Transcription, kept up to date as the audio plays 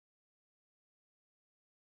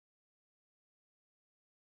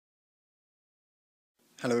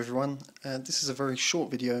Hello everyone, this is a very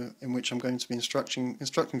short video in which I'm going to be instructing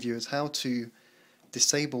viewers how to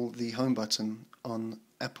disable the home button on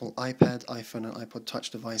Apple iPad, iPhone and iPod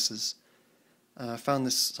touch devices. I found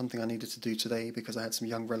this something I needed to do today because I had some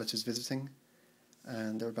young relatives visiting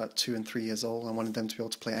and they were about 2 and 3 years old. I wanted them to be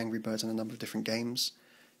able to play Angry Birds and a number of different games,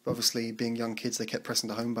 but obviously being young kids they kept pressing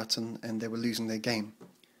the home button and they were losing their game.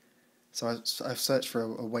 So I've searched for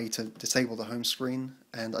a way to disable the home screen,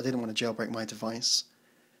 and I didn't want to jailbreak my device.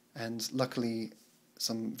 And luckily,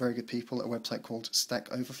 some very good people at a website called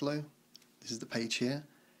Stack Overflow. This is the page here.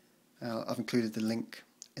 I've included the link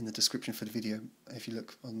in the description for the video. If you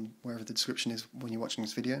look on wherever the description is when you're watching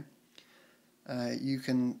this video, you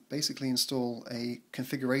can basically install a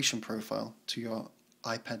configuration profile to your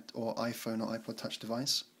iPad or iPhone or iPod touch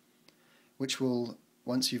device, which will,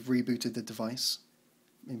 once you've rebooted the device,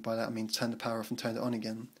 and by that I mean turn the power off and turn it on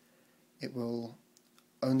again, it will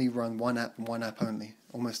only run one app and one app only,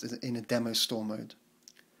 almost in a demo store mode.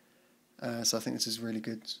 So I think this is really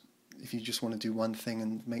good if you just want to do one thing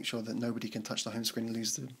and make sure that nobody can touch the home screen and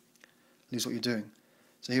lose what you're doing.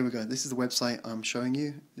 So here we go. This is the website I'm showing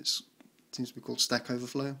you. It seems to be called Stack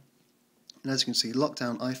Overflow. And as you can see, lock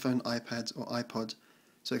down iPhone, iPad or iPod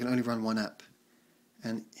so it can only run one app.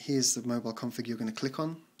 And here's the mobile config you're going to click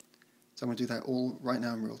on. So I'm going to do that all right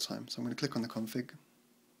now in real time. So I'm going to click on the config.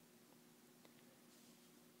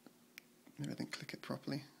 Maybe I didn't click it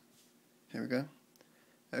properly. Here we go.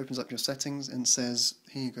 It opens up your settings and says,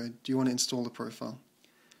 here you go, do you want to install the profile?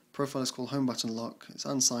 Profile is called Home Button Lock. It's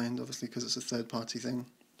unsigned, obviously, because it's a third-party thing.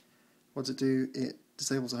 What does it do? It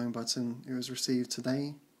disables the home button. It was received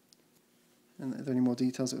today. And are there any more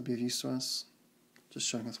details that would be of use to us? Just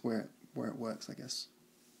showing us where it works, I guess.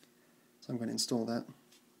 So I'm going to install that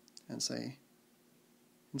and say,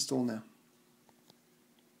 install now.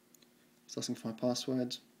 It's asking for my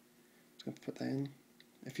password. I'm going to put that in.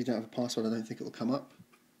 If you don't have a password, I don't think it will come up.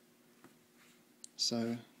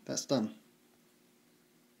 So that's done.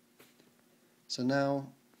 So now,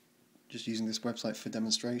 just using this website for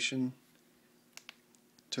demonstration,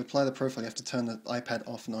 to apply the profile you have to turn the iPad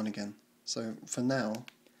off and on again. So for now,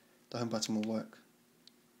 the home button will work.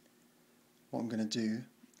 What I'm going to do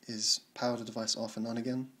is power the device off and on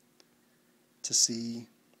again to see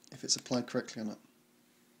if it's applied correctly or not.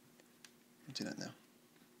 I'll do that now.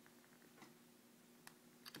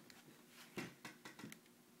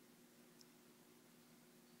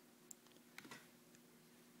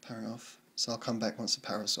 Power off. So I'll come back once the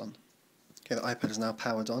power is on. Okay, the iPad is now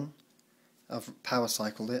powered on. I've power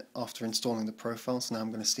cycled it after installing the profile, so now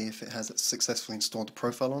I'm going to see if it has successfully installed the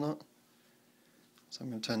profile or not. So I'm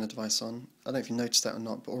going to turn the device on. I don't know if you noticed that or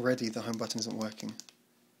not, but already the home button isn't working.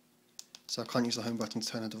 So I can't use the home button to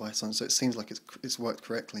turn the device on, so it seems like it's worked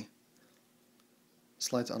correctly.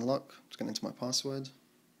 Slide to unlock. Just going into my password.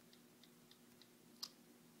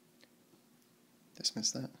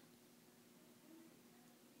 Dismiss that.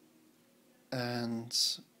 And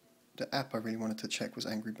the app I really wanted to check was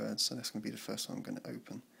Angry Birds, so that's going to be the first one I'm going to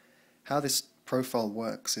open. How this profile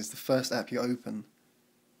works is the first app you open,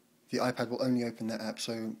 the iPad will only open that app,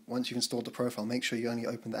 so once you've installed the profile, make sure you only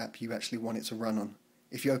open the app you actually want it to run on.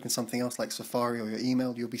 If you open something else like Safari or your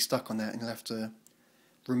email, you'll be stuck on that and you'll have to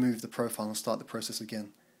remove the profile and start the process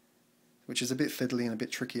again, which is a bit fiddly and a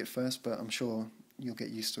bit tricky at first, but I'm sure you'll get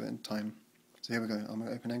used to it in time. So here we go, I'm going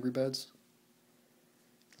to open Angry Birds.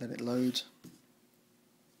 Let it load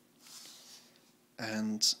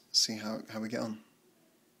and see how we get on.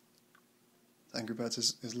 Angry Birds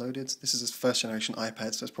is loaded. This is a first generation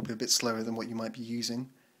iPad, so it's probably a bit slower than what you might be using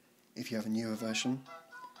if you have a newer version.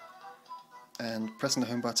 And pressing the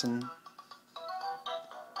home button,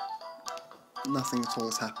 nothing at all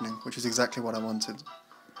is happening, which is exactly what I wanted.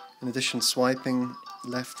 In addition, swiping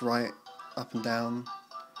left, right, up and down,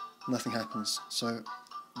 nothing happens. So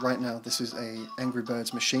right now this is a Angry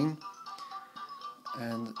Birds machine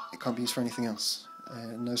and it can't be used for anything else.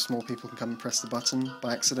 No small people can come and press the button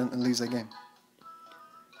by accident and lose their game.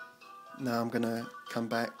 Now I'm going to come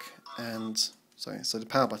back and, so the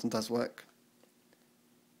power button does work.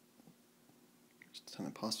 Just turn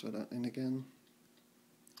the password in again.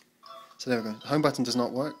 So there we go, the home button does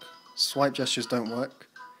not work, swipe gestures don't work,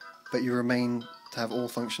 but you remain to have all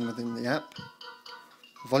function within the app.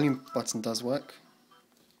 The volume button does work,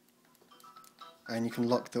 and you can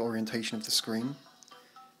lock the orientation of the screen,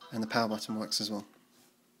 and the power button works as well,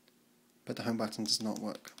 but the home button does not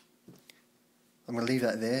work. I'm going to leave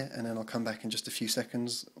that there and then I'll come back in just a few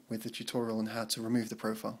seconds with the tutorial on how to remove the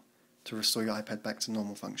profile to restore your iPad back to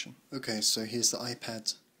normal function. Okay, so here's the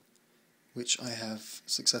iPad which I have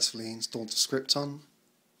successfully installed the script on,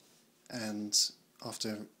 and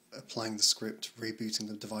after applying the script, rebooting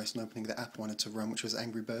the device and opening the app I wanted to run, which was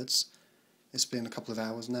Angry Birds. It's been a couple of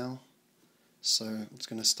hours now, so I'm just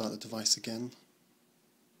going to start the device again.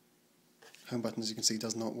 Home button, as you can see,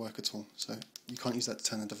 does not work at all, so you can't use that to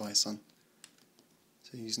turn the device on. So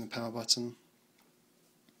you're using the power button.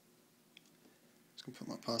 Just going to put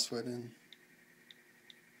my password in.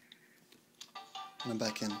 And I'm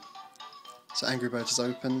back in. So Angry Birds is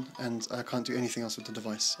open, and I can't do anything else with the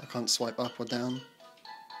device. I can't swipe up or down,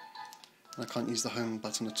 and I can't use the home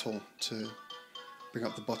button at all to bring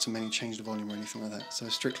up the bottom menu, change the volume or anything like that. So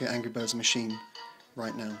strictly Angry Birds machine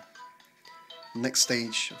right now. The next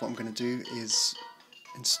stage of what I'm going to do is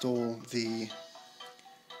install the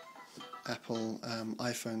Apple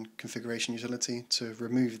iPhone configuration utility to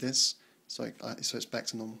remove this, so it's back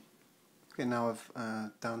to normal. Okay, now I've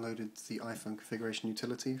downloaded the iPhone configuration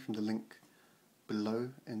utility from the link below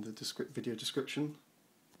in the video description.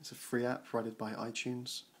 It's a free app provided by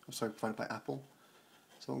provided by Apple.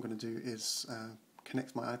 So what I'm going to do is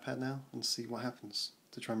connect my iPad now and see what happens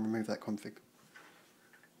to try and remove that config.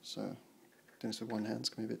 So doing this with one hand is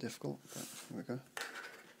going to be a bit difficult, but here we go.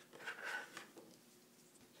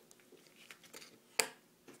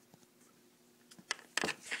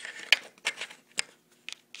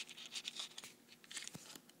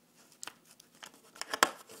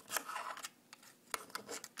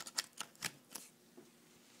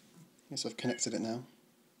 Okay, so I've connected it now.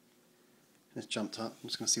 It's jumped up. I'm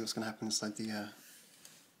just going to see what's going to happen inside the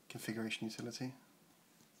configuration utility.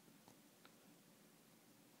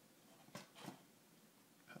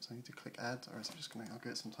 Perhaps I need to click add, or is it just going to, I'll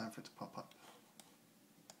give it some time for it to pop up.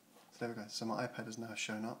 So there we go. So my iPad has now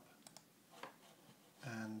shown up,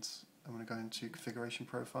 and I'm going to go into configuration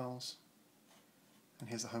profiles, and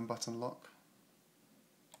here's the home button lock,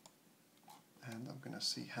 and I'm going to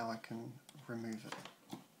see how I can remove it.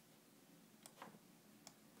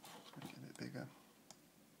 Make it a bit bigger.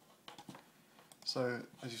 So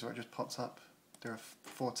as you saw, it just pops up. There are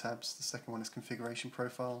 4 tabs. The second one is configuration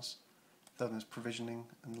profiles, the third one is provisioning,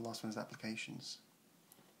 and the last one is applications.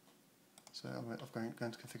 So I'm going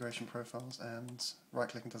to configuration profiles, and right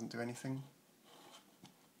clicking doesn't do anything.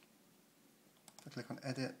 If I click on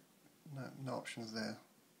edit, no options there.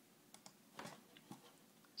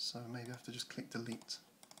 So maybe I have to just click delete.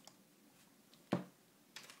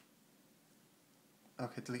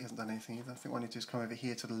 Okay, delete hasn't done anything either. I think what I need to do is come over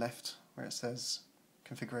here to the left where it says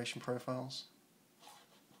configuration profiles.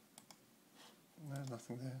 No,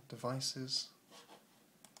 nothing there. Devices,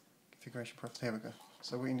 configuration profiles. Here we go.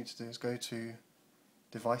 So what you need to do is go to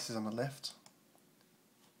devices on the left.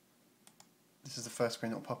 This is the first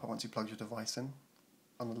screen that will pop up once you plug your device in.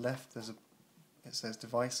 On the left it says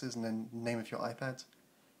devices and then name of your iPad.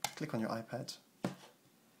 Click on your iPad,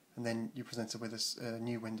 and then you're presented with this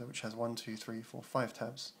new window which has 1, 2, 3, 4, 5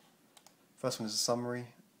 tabs. First one is a summary.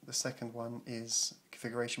 The second one is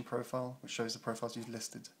configuration profile, which shows the profiles you've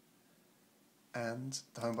listed, and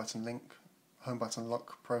the home button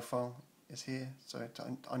lock profile is here. So to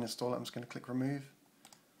uninstall it, I'm just going to click remove.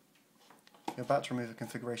 You're about to remove a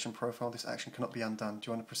configuration profile. This action cannot be undone. Do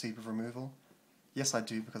you want to proceed with removal? Yes, I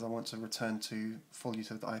do, because I want to return to full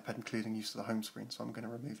use of the iPad, including use of the home screen, so I'm going to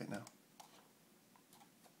remove it now.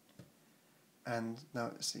 And now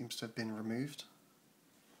it seems to have been removed.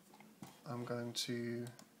 I'm going to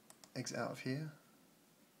exit out of here.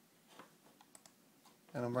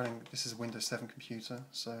 And I'm running, this is a Windows 7 computer,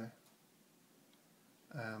 so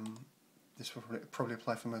this will probably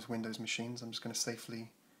apply for most Windows machines. I'm just going to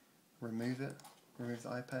safely remove the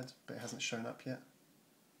iPad, but it hasn't shown up yet.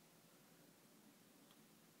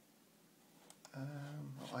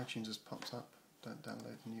 iTunes has popped up. Don't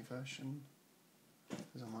download the new version.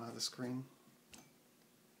 It's on my other screen.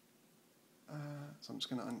 So I'm just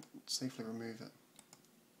going to safely remove it.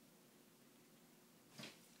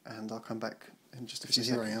 And I'll come back in just a few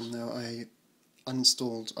seconds. Here I am now.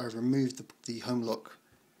 I removed the home lock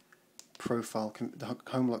profile, the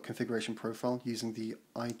home lock configuration profile using the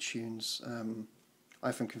iTunes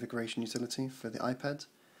iPhone configuration utility for the iPad.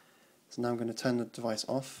 So now I'm going to turn the device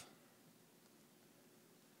off.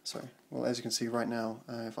 Sorry. Well, as you can see right now,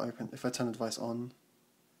 if I turn the device on,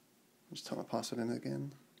 I'll just type my password in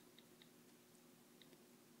again.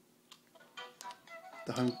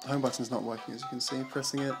 The home button is not working, as you can see.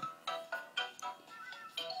 Pressing it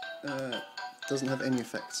doesn't have any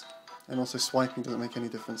effect, and also swiping doesn't make any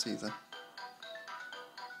difference either.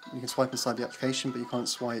 You can swipe inside the application, but you can't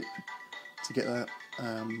swipe to get the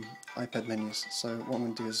iPad menus. So what I'm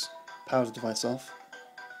going to do is power the device off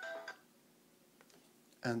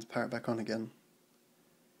and power it back on again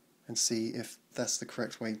and see if that's the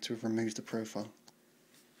correct way to remove the profile.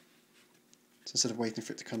 So instead of waiting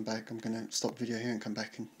for it to come back, I'm going to stop video here and come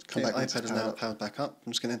back the iPad is now powered back up.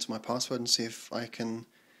 I'm just going to enter my password and see if I can.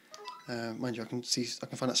 Mind you, I can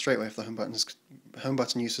find out straight away if the home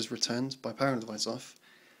button use is returned by powering the device off,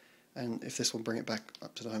 and if this will bring it back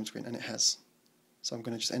up to the home screen, and it has. So I'm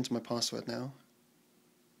going to just enter my password now.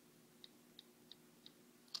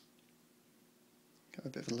 Got a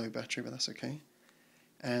bit of a low battery, but that's okay.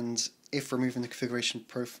 And if removing the configuration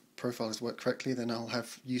profile has worked correctly, then I'll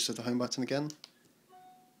have use of the home button again,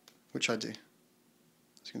 which I do. As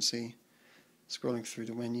you can see, scrolling through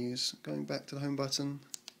the menus, going back to the home button,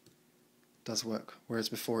 does work, whereas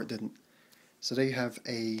before it didn't. So there you have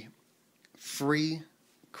a free,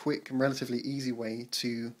 quick, and relatively easy way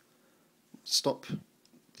to stop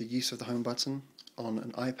the use of the home button on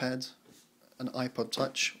an iPad, an iPod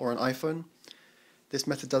Touch, or an iPhone. This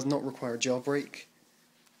method does not require a jailbreak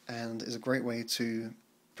and is a great way to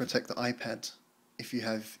protect the iPad if you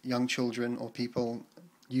have young children or people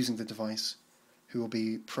using the device who will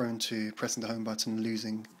be prone to pressing the home button and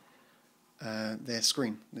losing their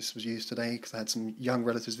screen. This was used today because I had some young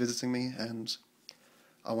relatives visiting me and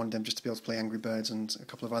I wanted them just to be able to play Angry Birds and a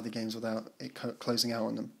couple of other games without it closing out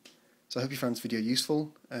on them. So I hope you found this video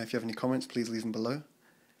useful. If you have any comments, please leave them below.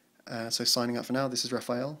 So signing out for now, this is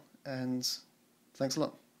Raphael, and thanks a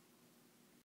lot.